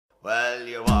Well,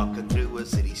 you're walking through a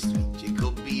city street, you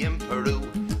could be in Peru,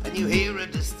 and you hear a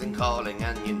distant calling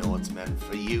and you know it's meant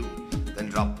for you. Then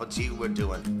drop what you were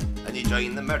doing and you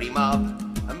join the merry mob,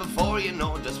 and before you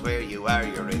know just where you are,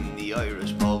 you're in the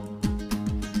Irish pub.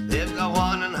 They've got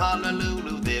one in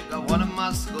Honolulu, they've got one in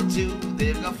Moscow too,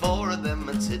 they've got 4 of them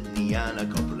in Sydney and a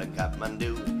couple in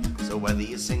Kathmandu. So whether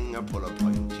you sing or pull a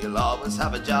point, you'll always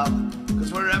have a job,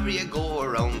 'cause wherever you go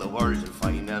around the world you'll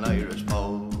find an Irish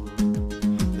pub.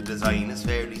 The design is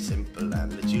fairly simple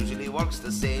and it usually works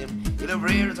the same. You'll have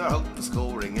Rares or Houghton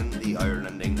scoring in the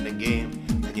Ireland-England game,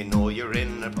 and you know you're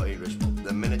in an Irish pub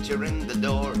the minute you're in the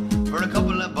door, for a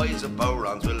couple of boys with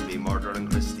Bowrons will be murdering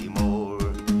Christy Moore.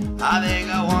 Ah, they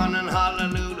got one in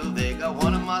Honolulu, they got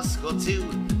one in Moscow too,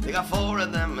 they got 4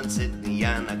 of them in Sydney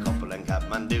and a couple in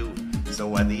Kathmandu. So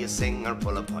whether you sing or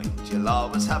pull a point, you'll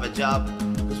always have a job,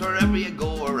 'cause wherever you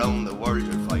go around the world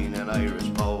you'll find an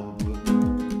Irish pub.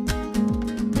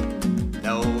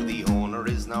 Now the owner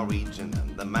is Norwegian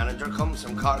and the manager comes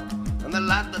from Cork, and the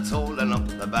lad that's holding up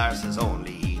the bar says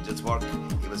only he does work.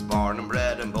 He was born and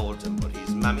bred in Bolton, but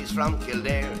his mammy's from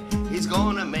Kildare. He's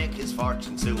gonna make his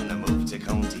fortune soon and move to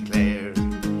County Clare.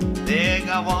 They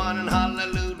got one in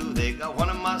Honolulu, they got one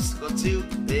in Moscow too,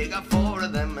 they got 4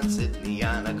 of them in Sydney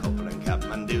and a couple in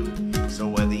Kathmandu. So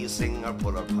whether you sing or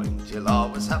pull a point, you'll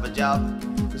always have a job,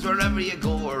 'cause wherever you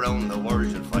go around the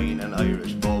world you'll find an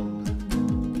Irish pub.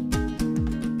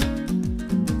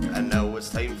 And now it's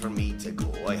time for me to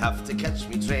go, I have to catch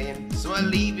me train, so I'll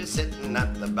leave you sitting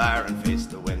at the bar and face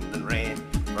the wind and rain.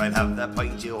 For I'll have that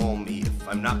pint you owe me if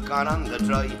I'm not gone on the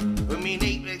dry, with me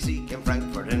 8 weeks week in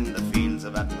Frankfurt in the fields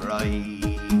of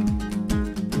Athenry.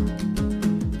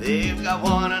 They've got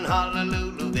one in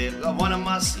Honolulu, they've got one in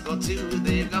Moscow too,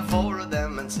 they've got 4 of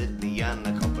them in Sydney and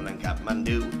a couple in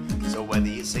Kathmandu. So whether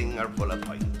you sing or pull a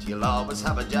pint, you'll always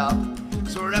have a job,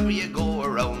 'cause wherever you go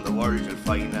around the world you'll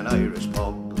find an Irish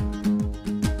pub.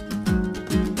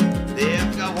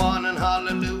 They've got one in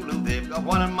Honolulu, they've got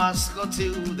one in Moscow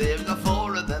too, they've got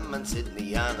 4 of them in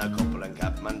Sydney and a couple in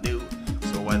Kathmandu.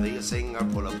 So whether you sing or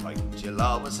pull a pint, you'll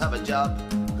always have a job,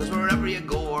 'cause wherever you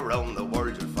go around the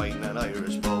world you'll find an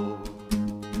Irish pub.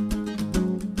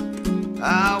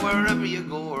 Ah, wherever you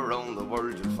go around the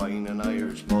world you'll find an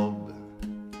Irish pub.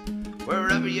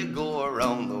 Wherever you go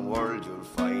around the world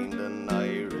you'll find an